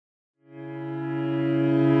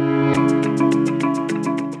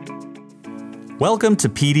Welcome to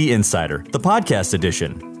PD Insider, the podcast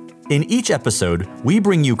edition. In each episode, we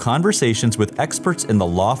bring you conversations with experts in the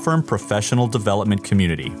law firm professional development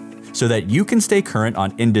community so that you can stay current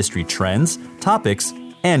on industry trends, topics,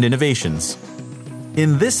 and innovations.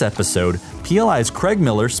 In this episode, PLI's Craig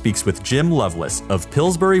Miller speaks with Jim Lovelace of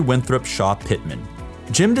Pillsbury Winthrop Shaw Pittman.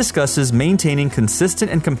 Jim discusses maintaining consistent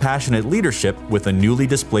and compassionate leadership with a newly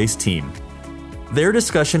displaced team. Their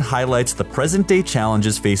discussion highlights the present-day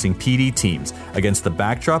challenges facing PD teams against the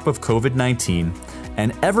backdrop of COVID-19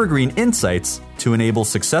 and evergreen insights to enable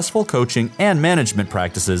successful coaching and management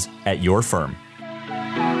practices at your firm.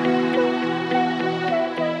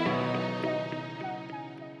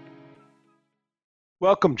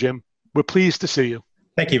 Welcome, Jim. We're pleased to see you.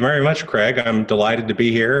 Thank you very much, Craig. I'm delighted to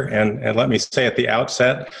be here. And let me say at the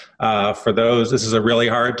outset, for those, this is a really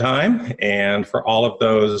hard time. And for all of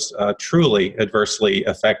those truly adversely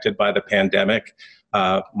affected by the pandemic,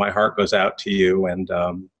 my heart goes out to you. And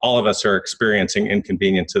all of us are experiencing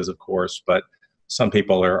inconveniences, of course, but some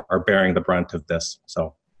people are bearing the brunt of this.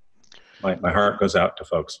 So my heart goes out to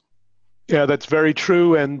folks. Yeah, that's very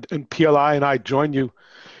true. And PLI and I join you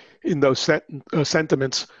in those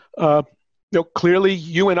sentiments. Clearly,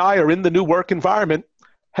 you and I are in the new work environment.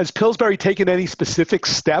 Has Pillsbury taken any specific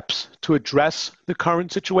steps to address the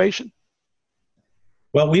current situation?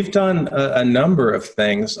 Well, we've done a number of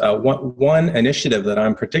things. One initiative that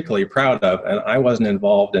I'm particularly proud of, and I wasn't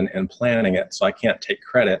involved in planning it, so I can't take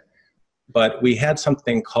credit, but we had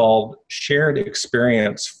something called Shared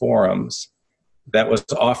Experience Forums that was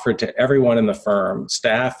offered to everyone in the firm,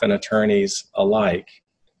 staff and attorneys alike.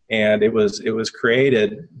 And it was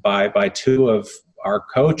created by two of our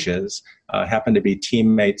coaches, happened to be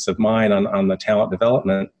teammates of mine on the talent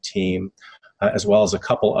development team, as well as a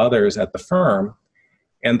couple others at the firm.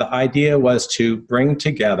 And the idea was to bring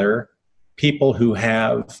together people who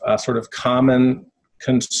have sort of common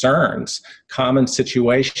concerns, common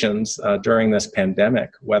situations during this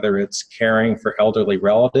pandemic, whether it's caring for elderly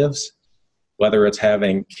relatives, whether it's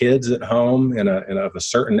having kids at home of a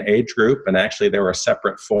certain age group, and actually there were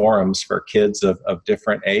separate forums for kids of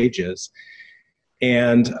different ages,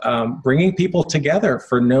 and bringing people together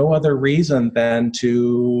for no other reason than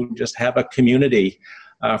to just have a community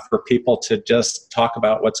for people to just talk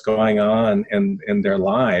about what's going on in their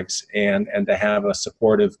lives and to have a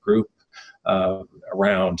supportive group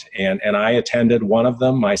around. And I attended one of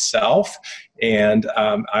them myself, and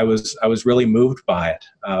I was really moved by it.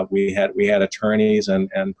 We had attorneys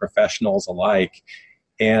and professionals alike,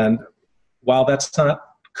 and while that's not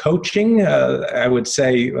coaching, I would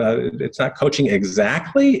say it's not coaching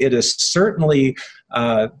exactly. It is certainly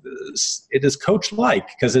it is coach-like,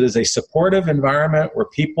 because it is a supportive environment where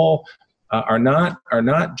people are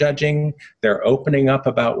not judging. They're opening up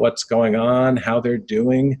about what's going on, how they're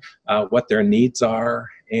doing, what their needs are,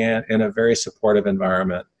 and in a very supportive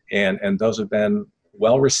environment. And those have been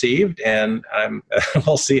well received, and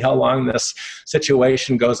we'll see how long this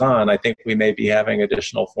situation goes on. I think we may be having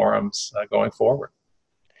additional forums going forward.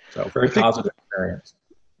 So very positive experience.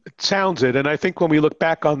 It sounds it. And I think when we look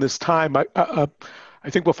back on this time, I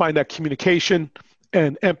think we'll find that communication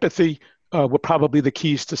and empathy were probably the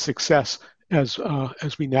keys to success as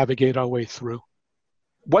we navigate our way through.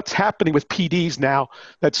 What's happening with PDs now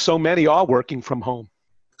that so many are working from home?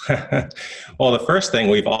 Well, the first thing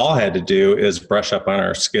we've all had to do is brush up on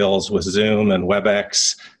our skills with Zoom and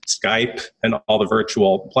WebEx, Skype, and all the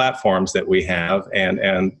virtual platforms that we have,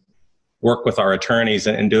 and work with our attorneys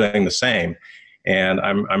in doing the same. And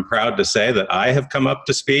I'm proud to say that I have come up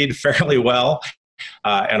to speed fairly well.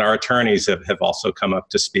 And our attorneys have also come up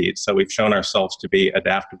to speed. So we've shown ourselves to be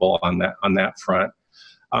adaptable on that front.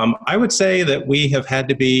 I would say that we have had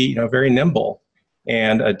to be very nimble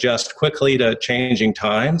and adjust quickly to changing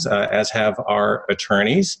times, as have our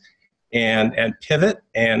attorneys, and pivot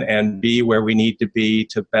and be where we need to be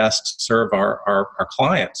to best serve our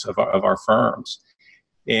clients of our firms.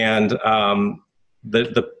 And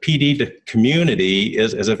the PD community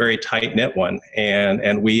is a very tight-knit one,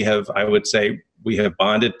 and we have, I would say, we have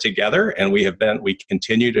bonded together, and we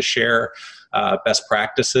continue to share best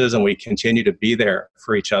practices, and we continue to be there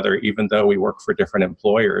for each other, even though we work for different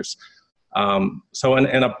employers. So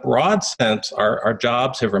in a broad sense, our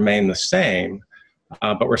jobs have remained the same,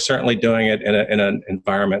 but we're certainly doing it in an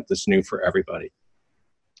environment that's new for everybody.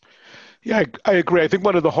 Yeah, I agree. I think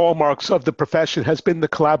one of the hallmarks of the profession has been the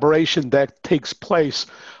collaboration that takes place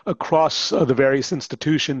across the various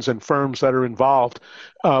institutions and firms that are involved.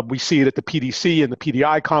 We see it at the PDC and the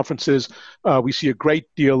PDI conferences. We see a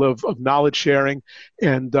great deal of knowledge sharing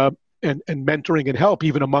and mentoring and help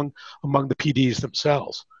even among the PDs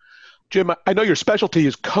themselves. Jim, I know your specialty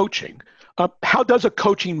is coaching. How does a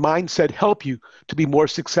coaching mindset help you to be more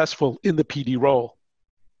successful in the PD role?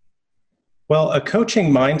 Well, a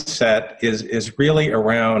coaching mindset is really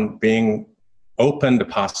around being open to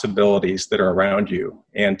possibilities that are around you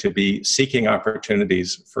and to be seeking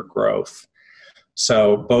opportunities for growth.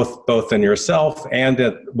 So both in yourself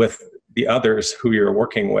and with the others who you're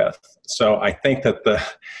working with. So I think that the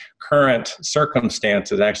current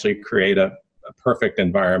circumstances actually create a perfect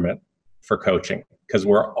environment for coaching, because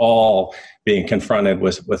we're all being confronted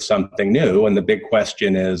with something new. And the big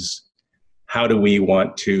question is, who do we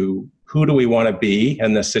want to be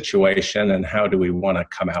in this situation, and how do we want to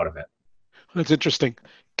come out of it? That's interesting.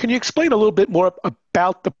 Can you explain a little bit more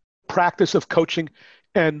about the practice of coaching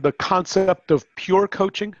and the concept of pure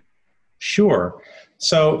coaching? Sure.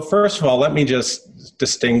 So first of all, let me just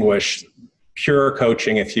distinguish pure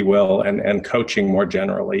coaching, if you will, and coaching more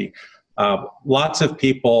generally. Lots of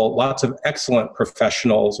people, lots of excellent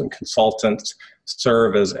professionals and consultants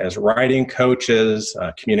serve as writing coaches,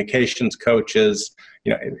 communications coaches,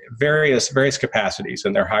 various capacities,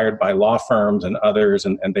 and they're hired by law firms and others,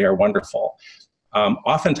 and they are wonderful.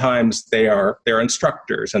 Oftentimes they're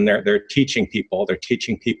instructors, and they're teaching people. They're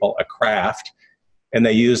teaching people a craft, and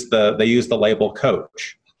they use the label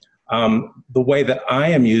coach. The way that I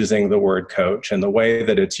am using the word coach, and the way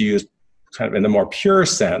that it's used kind of in the more pure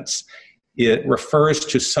sense, it refers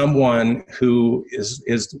to someone who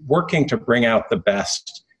is working to bring out the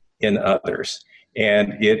best in others.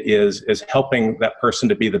 And it is helping that person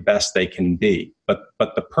to be the best they can be. But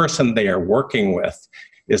the person they are working with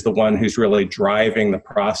is the one who's really driving the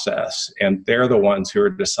process. And they're the ones who are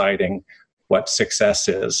deciding what success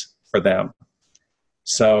is for them.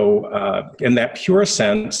 So in that pure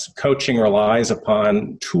sense, coaching relies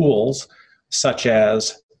upon tools such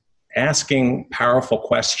as asking powerful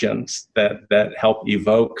questions that help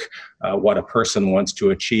evoke what a person wants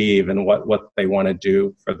to achieve and what they want to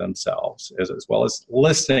do for themselves, as well as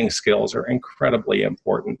listening skills are incredibly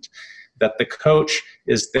important. That the coach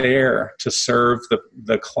is there to serve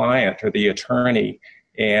the client or the attorney,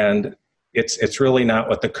 and it's really not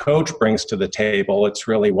what the coach brings to the table, it's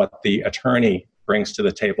really what the attorney brings to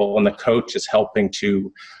the table, and the coach is helping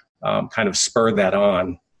to kind of spur that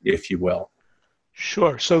on, if you will.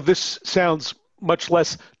 Sure. So this sounds much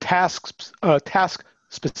less task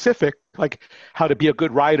specific, like how to be a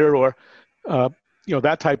good writer or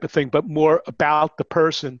that type of thing, but more about the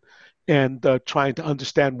person and trying to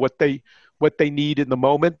understand what they need in the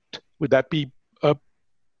moment. Would that be a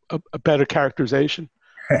better characterization?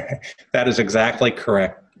 That is exactly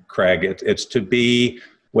correct, Craig. It's to be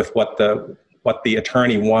with what the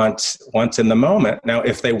attorney wants in the moment. Now,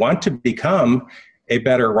 if they want to become a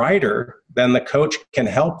better writer, then the coach can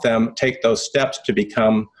help them take those steps to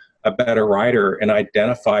become a better writer and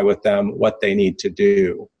identify with them what they need to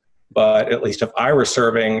do. But at least if I were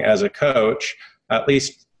serving as a coach, at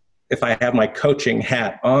least if I have my coaching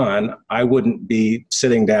hat on, I wouldn't be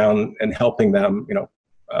sitting down and helping them,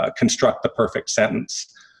 construct the perfect sentence.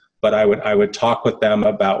 But I would talk with them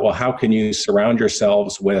about, well, how can you surround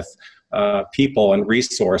yourselves with people and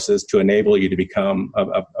resources to enable you to become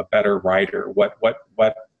a better writer?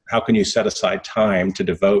 How can you set aside time to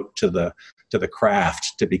devote to the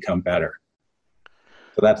craft to become better?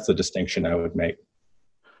 So that's the distinction I would make.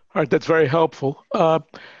 All right, that's very helpful.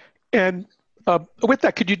 And with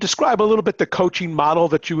that, could you describe a little bit the coaching model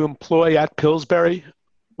that you employ at Pillsbury,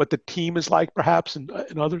 what the team is like perhaps and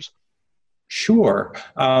others? Sure.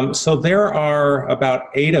 So there are about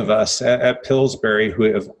 8 of us at Pillsbury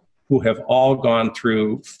who have all gone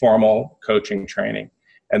through formal coaching training.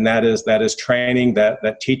 And that is training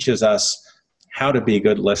that teaches us how to be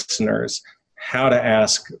good listeners, how to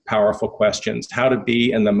ask powerful questions, how to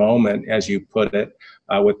be in the moment, as you put it,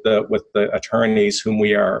 with the attorneys whom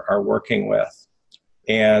we are working with.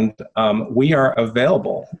 And we are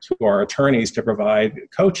available to our attorneys to provide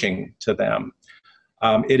coaching to them.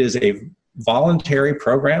 It is a voluntary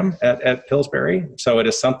program at Pillsbury, so it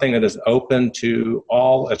is something that is open to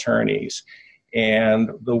all attorneys.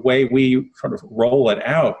 And the way we sort of roll it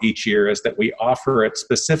out each year is that we offer it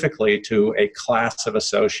specifically to a class of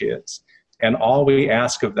associates. And all we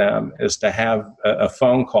ask of them is to have a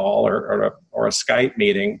phone call or a Skype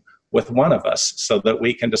meeting with one of us so that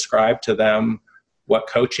we can describe to them what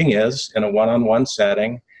coaching is in a one-on-one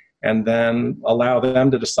setting, and then allow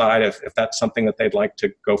them to decide if that's something that they'd like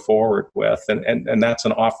to go forward with. And that's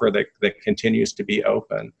an offer that continues to be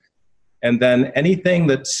open. And then anything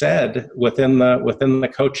that's said within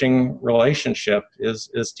the coaching relationship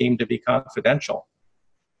is deemed to be confidential.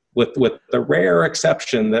 with the rare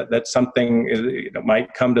exception that something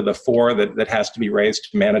might come to the fore that has to be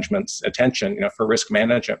raised to management's attention, for risk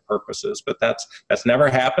management purposes. But that's never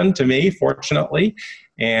happened to me, fortunately,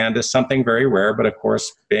 and is something very rare. But of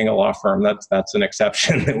course, being a law firm, that's an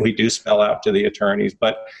exception that we do spell out to the attorneys.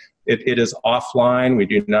 But it is offline. We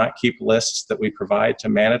do not keep lists that we provide to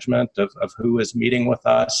management of who is meeting with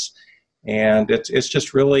us. And it's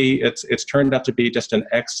just really, it's turned out to be just an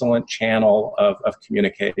excellent channel of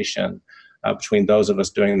communication between those of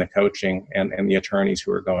us doing the coaching and the attorneys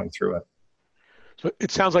who are going through it. So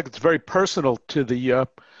it sounds like it's very personal to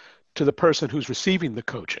the person who's receiving the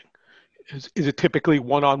coaching. Is it typically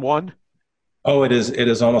one-on-one? Oh, it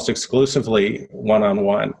is almost exclusively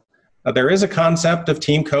one-on-one. There is a concept of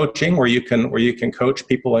team coaching where you can coach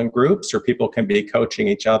people in groups, or people can be coaching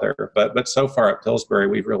each other. But so far at Pillsbury,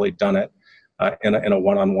 we've really done it in a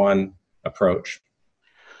one-on-one approach.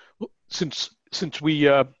 Since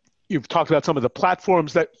you've talked about some of the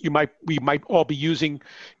platforms that we might all be using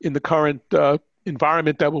in the current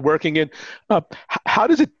environment that we're working in, how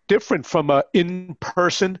does it different from an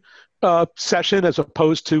in-person session as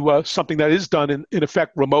opposed to something that is done in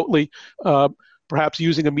effect remotely? Perhaps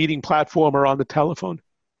using a meeting platform or on the telephone?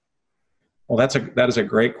 Well, that is a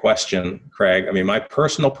great question, Craig. I mean, my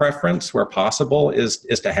personal preference, where possible, is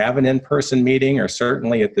to have an in-person meeting, or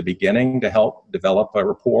certainly at the beginning, to help develop a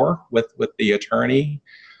rapport with the attorney.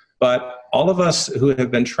 But all of us who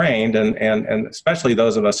have been trained, and especially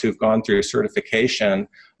those of us who've gone through certification,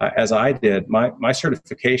 as I did, my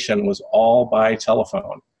certification was all by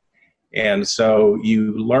telephone. And so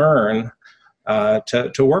you learn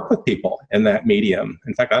to work with people in that medium.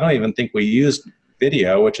 In fact, I don't even think we used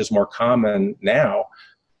video, which is more common now.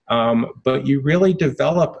 But you really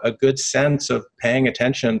develop a good sense of paying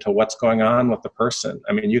attention to what's going on with the person.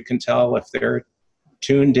 I mean, you can tell if they're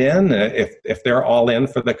tuned in, if they're all in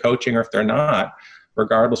for the coaching, or if they're not,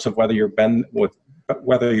 regardless of whether you're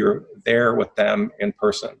there with them in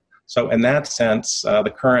person. So in that sense,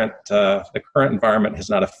 the current environment has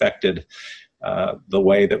not affected the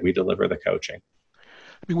way that we deliver the coaching.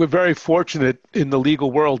 I mean, we're very fortunate in the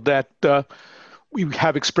legal world that we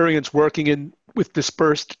have experience working with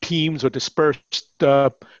dispersed teams or dispersed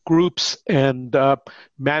groups and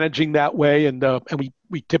managing that way, and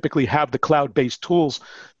we typically have the cloud-based tools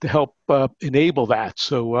to help enable that.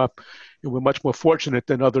 So we're much more fortunate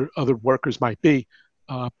than other workers might be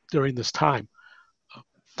during this time.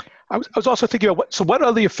 I was also thinking, what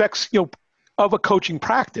are the effects, of a coaching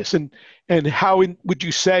practice, and how would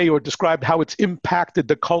you say or describe how it's impacted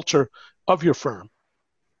the culture of your firm?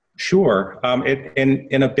 Sure,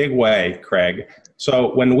 in a big way, Craig.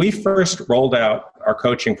 So when we first rolled out our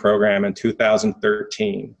coaching program in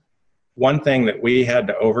 2013, one thing that we had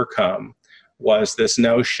to overcome was this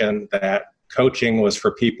notion that coaching was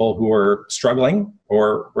for people who were struggling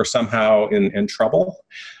or were somehow in trouble,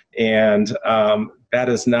 and that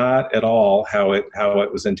is not at all how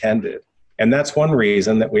it was intended. And that's one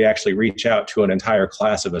reason that we actually reach out to an entire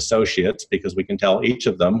class of associates, because we can tell each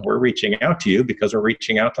of them, we're reaching out to you because we're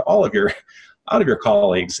reaching out to all of your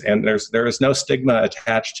colleagues, and there is no stigma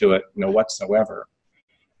attached to it, whatsoever.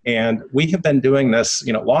 And we have been doing this,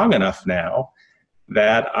 long enough now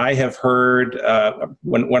that I have heard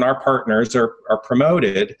when our partners are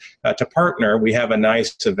promoted to partner, we have a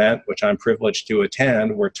nice event, which I'm privileged to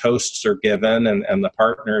attend, where toasts are given and the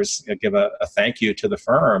partners give a thank you to the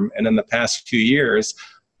firm. And in the past few years,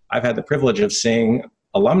 I've had the privilege of seeing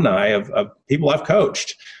alumni of people I've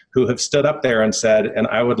coached who have stood up there and said, and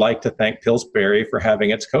I would like to thank Pillsbury for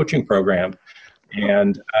having its coaching program.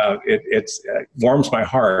 And it warms my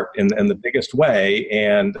heart in the biggest way.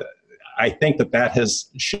 And I think that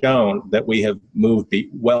has shown that we have moved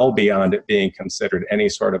well beyond it being considered any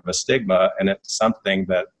sort of a stigma, and it's something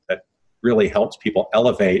that really helps people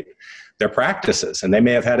elevate their practices. And they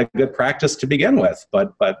may have had a good practice to begin with,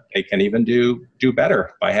 but they can even do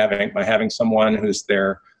better by having someone who's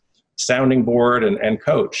their sounding board and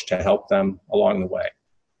coach to help them along the way.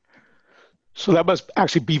 So that must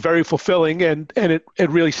actually be very fulfilling, and it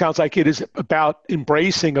really sounds like it is about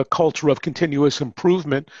embracing a culture of continuous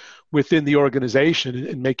improvement within the organization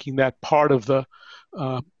and making that part of the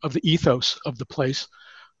ethos of the place.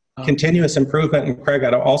 Continuous improvement, and Craig,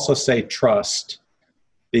 I'd also say trust,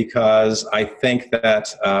 because I think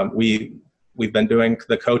that we've been doing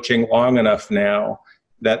the coaching long enough now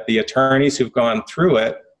that the attorneys who've gone through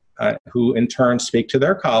it, who in turn speak to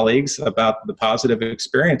their colleagues about the positive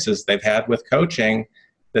experiences they've had with coaching,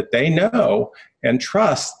 that they know and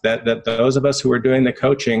trust that those of us who are doing the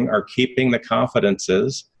coaching are keeping the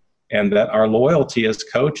confidences, and that our loyalty as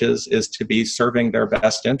coaches is to be serving their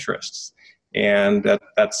best interests. And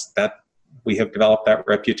that we have developed that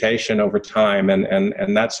reputation over time,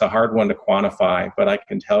 and that's a hard one to quantify, but I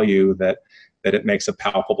can tell you that it makes a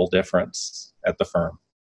palpable difference at the firm.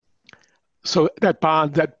 So that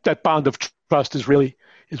bond of trust is really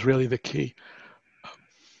the key.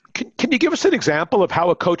 Can you give us an example of how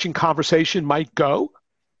a coaching conversation might go?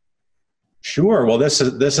 Sure. Well, this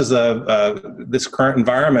current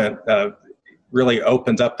environment really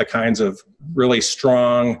opens up the kinds of really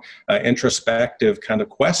strong, introspective kind of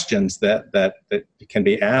questions that can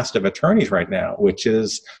be asked of attorneys right now, which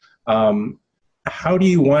is, how do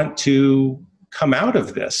you want to come out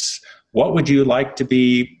of this? What would you like to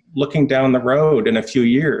be looking down the road in a few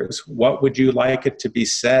years? What would you like it to be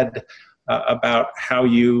said about how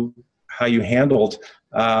you handled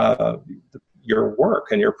your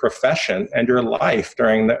work and your profession and your life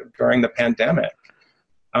during the pandemic?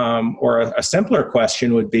 Or a simpler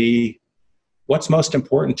question would be, what's most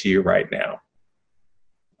important to you right now?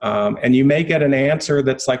 And you may get an answer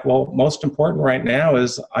that's like, well, most important right now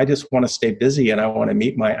is I just want to stay busy and I want to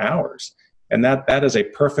meet my hours. And that is a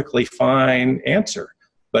perfectly fine answer.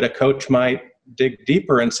 But a coach might dig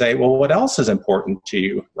deeper and say, well, what else is important to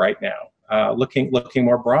you right now? Looking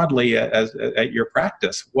more broadly at your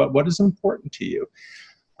practice, what is important to you?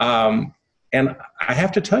 And I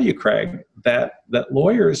have to tell you, Craig, that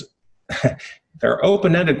lawyers, there are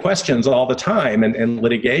open-ended questions all the time in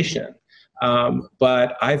litigation.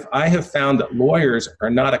 But I have found that lawyers are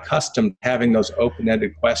not accustomed to having those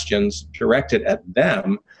open-ended questions directed at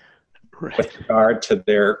them with regard to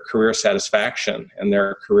their career satisfaction and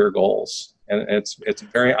their career goals. And it's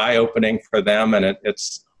very eye-opening for them, and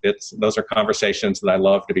those are conversations that I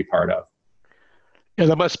love to be part of. Yeah,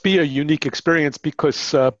 that must be a unique experience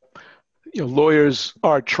because lawyers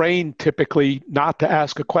are trained typically not to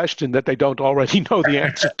ask a question that they don't already know the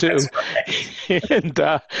answer to. Right. And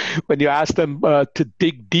when you ask them to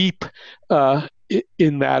dig deep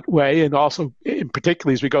in that way, and also in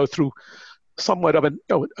particular as we go through somewhat of an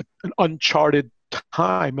uncharted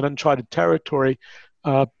time, an uncharted territory,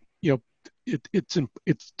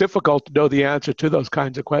 it's difficult to know the answer to those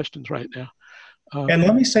kinds of questions right now. And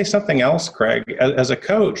let me say something else, Craig. As a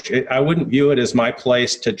coach, I wouldn't view it as my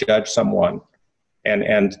place to judge someone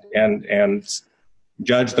and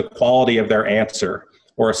judge the quality of their answer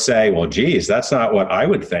or say, well, geez, that's not what I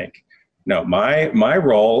would think. No, my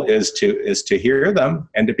role is to hear them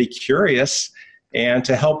and to be curious and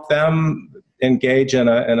to help them engage in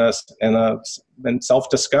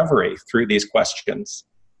self-discovery through these questions.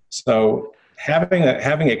 So having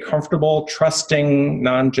a comfortable, trusting,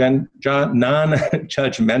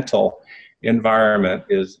 non-judgmental environment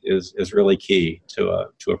is really key to a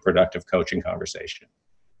productive coaching conversation.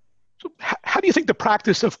 So how do you think the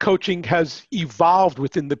practice of coaching has evolved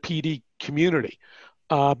within the PD community?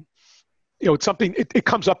 It's something it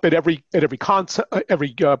comes up at every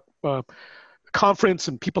conference,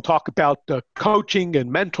 and people talk about coaching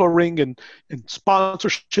and mentoring and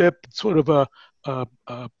sponsorship, sort of a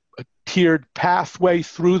tiered pathway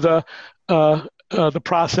through the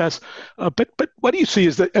process. But what do you see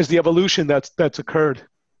as the evolution that's occurred?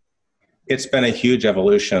 It's been a huge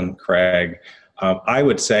evolution, Craig. I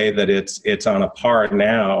would say that it's on a par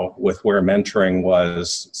now with where mentoring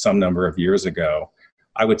was some number of years ago.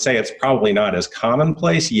 I would say it's probably not as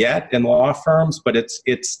commonplace yet in law firms, but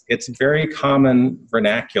it's very common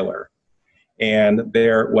vernacular. And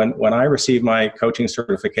when I received my coaching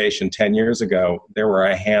certification 10 years ago, there were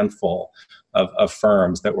a handful of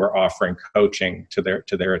firms that were offering coaching to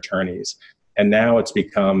their attorneys. And now it's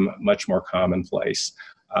become much more commonplace.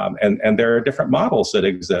 And there are different models that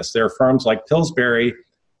exist. There are firms like Pillsbury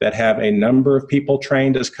that have a number of people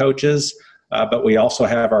trained as coaches, but we also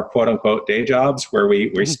have our quote-unquote day jobs where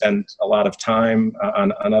we spend a lot of time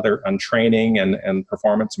on training and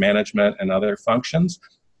performance management and other functions.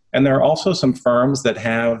 And there are also some firms that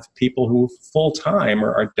have people who full-time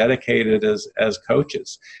are dedicated as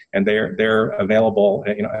coaches, and they're available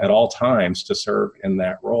at all times to serve in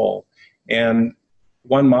that role. And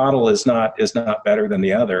one model is not better than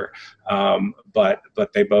the other, but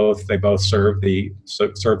they both serve the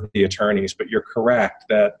attorneys. But you're correct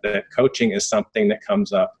that coaching is something that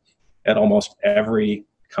comes up at almost every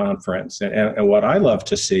conference. And what I love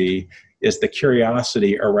to see is the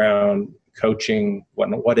curiosity around coaching,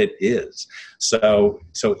 what it is. So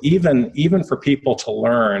even for people to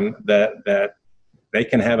learn that they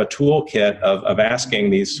can have a toolkit of asking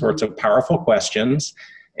these sorts of powerful questions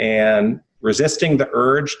and resisting the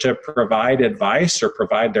urge to provide advice or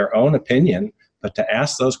provide their own opinion, but to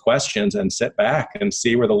ask those questions and sit back and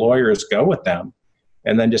see where the lawyers go with them.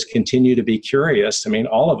 and then just continue to be curious. I mean,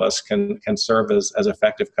 all of us can serve as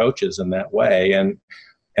effective coaches in that way. And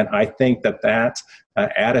I think that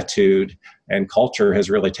attitude and culture has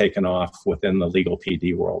really taken off within the legal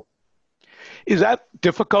PD world. Is that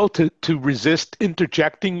difficult to resist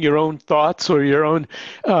interjecting your own thoughts or your own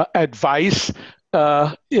advice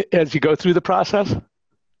as you go through the process?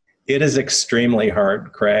 It is extremely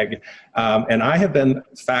hard, Craig. And I have been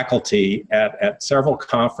faculty at several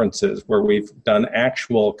conferences where we've done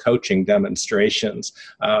actual coaching demonstrations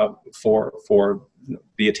for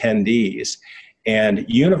the attendees. And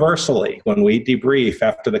universally, when we debrief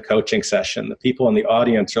after the coaching session, the people in the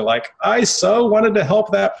audience are like, I so wanted to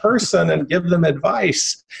help that person and give them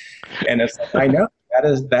advice. And it's like, I know,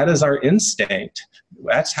 that is our instinct.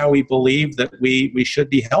 That's how we believe that we should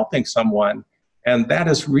be helping someone. And that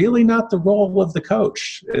is really not the role of the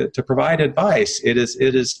coach, to provide advice. It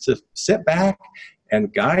is to sit back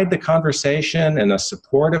and guide the conversation in a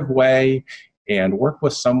supportive way and work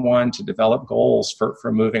with someone to develop goals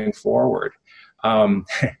for moving forward.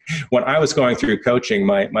 When I was going through coaching,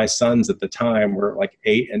 my sons at the time were like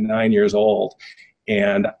 8 and 9 years old,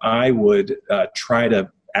 and I would try to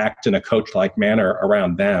act in a coach-like manner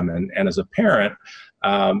around them. And as a parent,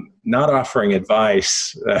 not offering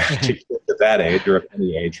advice to kids at that age or at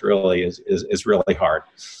any age really is really hard.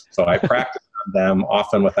 So I practice on them,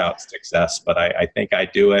 often without success, but I think I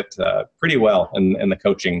do it pretty well in the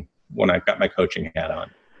coaching when I've got my coaching hat on.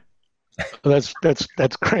 That's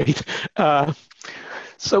great.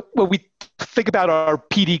 So when we think about our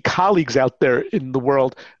PD colleagues out there in the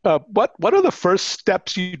world, what are the first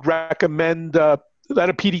steps you'd recommend that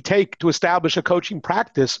a PD take to establish a coaching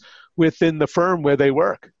practice within the firm where they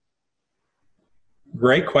work?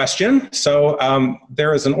 Great question. So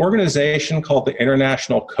there is an organization called the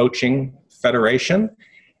International Coaching Federation.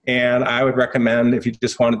 And I would recommend, if you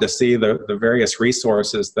just wanted to see the various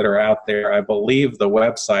resources that are out there, I believe the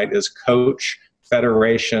website is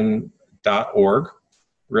coachfederation.org.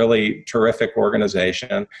 Really terrific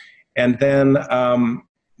organization. And then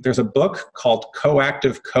there's a book called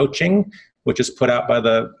Coactive Coaching, which is put out by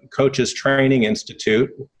the Coaches Training Institute,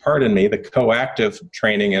 the Coactive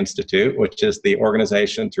Training Institute, which is the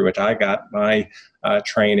organization through which I got my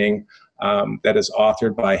training. That is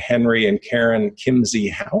authored by Henry and Karen Kimsey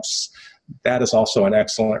House. That is also an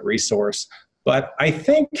excellent resource. But I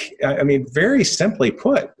think, very simply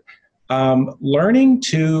put, learning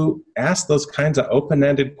to ask those kinds of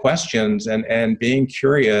open-ended questions and being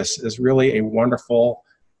curious is really a wonderful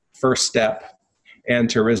first step. And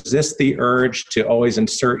to resist the urge to always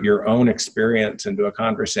insert your own experience into a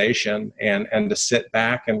conversation and to sit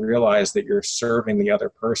back and realize that you're serving the other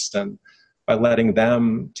person by letting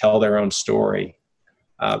them tell their own story.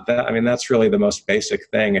 That's really the most basic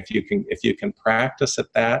thing. If you can practice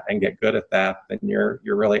at that and get good at that, then you're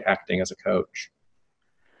really acting as a coach.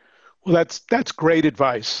 Well, that's great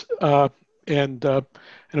advice, and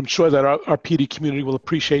I'm sure that our PD community will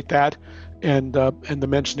appreciate that, and the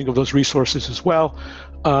mentioning of those resources as well.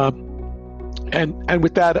 And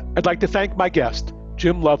with that, I'd like to thank my guest,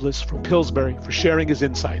 Jim Lovelace from Pillsbury, for sharing his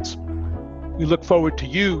insights. We look forward to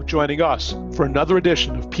you joining us for another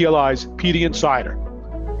edition of PLI's PD Insider.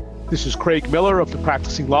 This is Craig Miller of the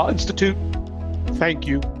Practicing Law Institute. Thank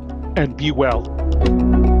you, and be well.